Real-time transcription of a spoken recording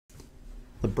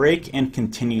The break and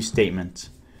continue statement.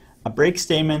 A break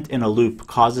statement in a loop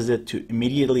causes it to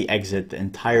immediately exit the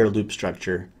entire loop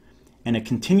structure, and a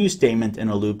continue statement in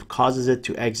a loop causes it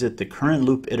to exit the current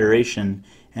loop iteration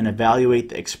and evaluate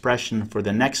the expression for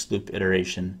the next loop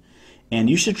iteration. And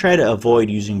you should try to avoid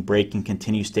using break and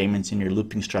continue statements in your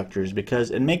looping structures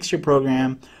because it makes your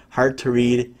program hard to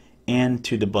read and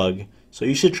to debug. So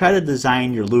you should try to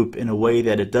design your loop in a way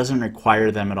that it doesn't require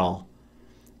them at all.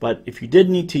 But if you did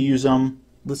need to use them,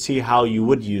 let's see how you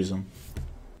would use them.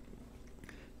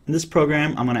 In this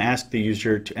program, I'm going to ask the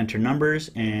user to enter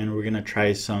numbers, and we're going to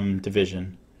try some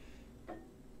division.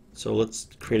 So let's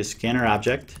create a scanner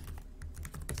object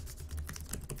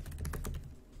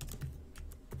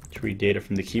to read data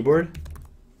from the keyboard.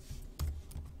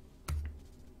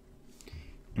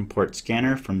 Import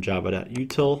scanner from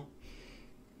java.util.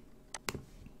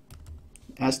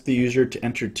 Ask the user to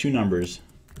enter two numbers.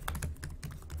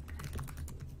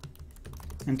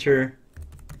 Enter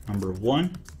number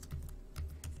 1,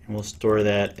 and we'll store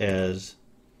that as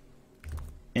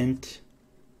int.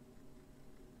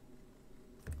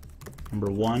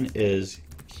 Number 1 is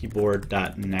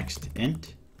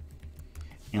keyboard.nextInt.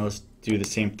 And let's do the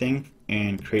same thing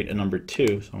and create a number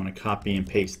 2. So I'm going to copy and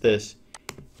paste this.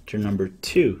 Enter number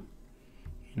 2.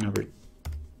 And number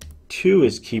 2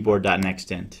 is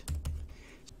keyboard.nextInt.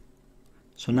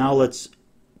 So now let's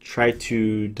try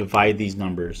to divide these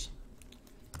numbers.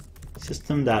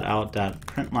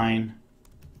 System.out.println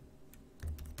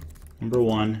number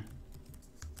 1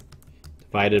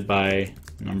 divided by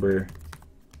number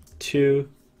 2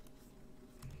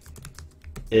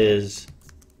 is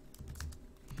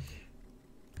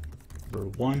number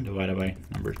 1 divided by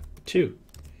number 2.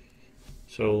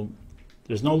 So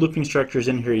there's no looping structures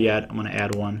in here yet. I'm going to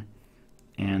add one,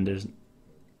 and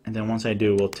then once I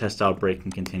do, we'll test out break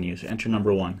and continue. So enter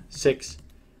number 1, 6.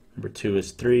 Number 2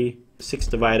 is 3. 6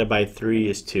 divided by 3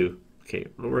 is 2. Okay,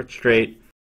 it'll work straight.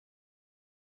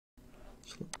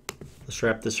 So let's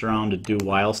wrap this around a do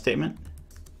while statement.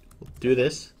 We'll do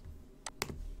this.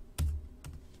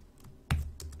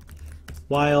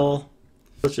 While,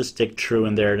 let's just stick true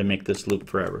in there to make this loop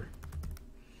forever.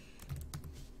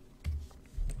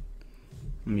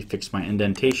 Let me fix my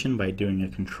indentation by doing a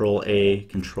Control-A,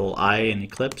 Control-I in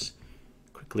Eclipse.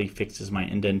 Quickly fixes my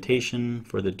indentation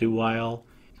for the do while.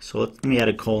 So let me add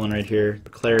a colon right here for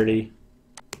clarity.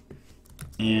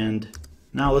 And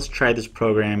now let's try this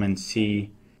program and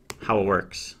see how it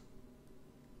works.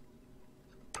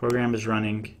 Program is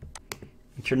running.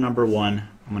 Enter number 1.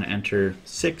 I'm going to enter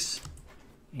 6.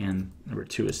 And number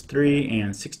 2 is 3.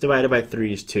 And 6 divided by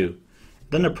 3 is 2.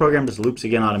 Then the program just loops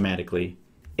again automatically.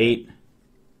 8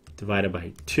 divided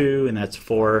by 2, and that's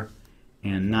 4.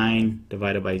 And 9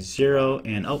 divided by 0.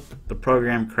 And oh, the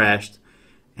program crashed.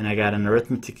 And I got an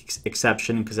arithmetic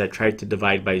exception because I tried to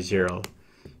divide by 0.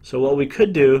 So what we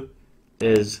could do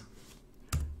is,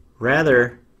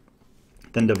 rather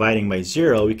than dividing by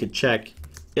 0, we could check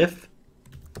if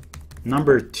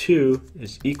number 2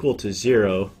 is equal to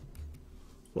 0.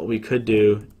 What we could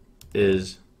do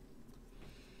is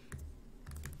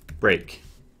break.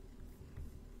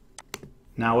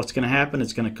 Now what's going to happen,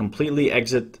 it's going to completely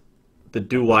exit the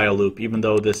do while loop, even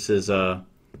though this is a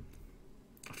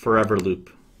forever loop.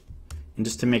 And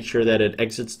just to make sure that it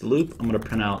exits the loop, I'm going to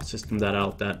print out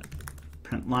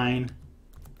system.out.println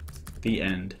the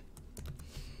end.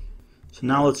 So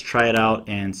now let's try it out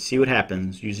and see what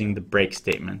happens using the break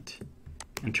statement.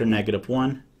 Enter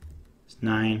 -1. It's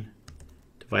 9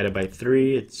 divided by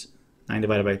 3. It's 9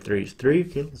 divided by 3 is 3.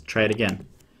 Okay, let's try it again.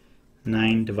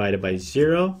 9 divided by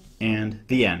 0 and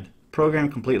the end. Program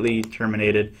completely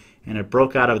terminated, and it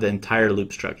broke out of the entire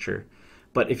loop structure.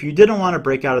 But if you didn't want to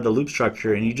break out of the loop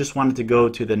structure and you just wanted to go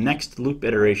to the next loop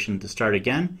iteration to start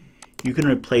again, you can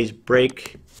replace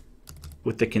break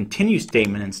with the continue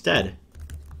statement instead.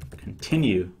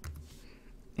 Continue.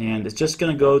 And it's just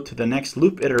going to go to the next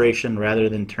loop iteration rather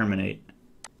than terminate.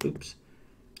 Oops.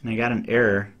 And I got an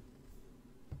error.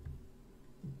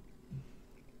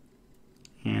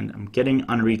 And I'm getting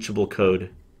unreachable code.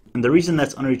 And the reason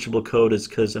that's unreachable code is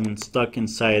because I'm stuck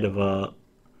inside of a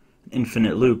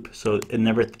infinite loop, so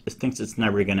it thinks it's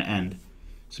never going to end.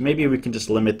 So maybe we can just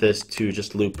limit this to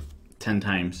just loop 10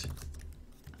 times.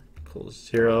 Equals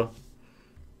 0,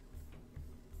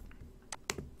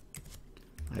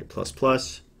 I++,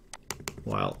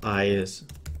 while I is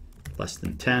less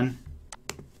than 10.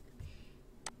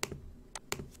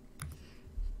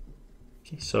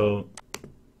 Okay, so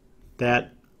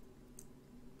that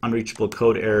unreachable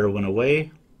code error went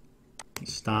away.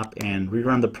 Stop and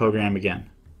rerun the program again.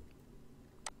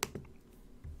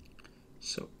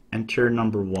 So enter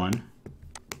number 1.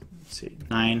 Let's see,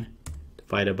 9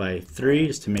 divided by 3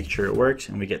 just to make sure it works,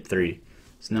 and we get 3.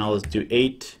 So now let's do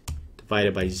 8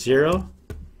 divided by 0,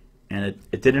 and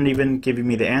it didn't even give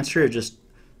me the answer, it just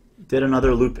did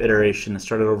another loop iteration and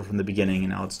started over from the beginning, and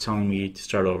now it's telling me to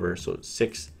start over. So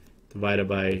 6 divided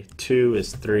by 2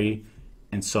 is 3,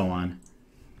 and so on.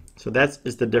 So that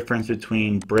is the difference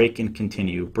between break and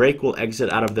continue. Break will exit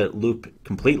out of the loop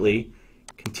completely.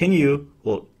 Continue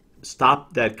will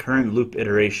stop that current loop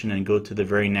iteration and go to the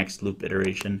very next loop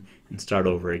iteration and start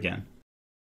over again.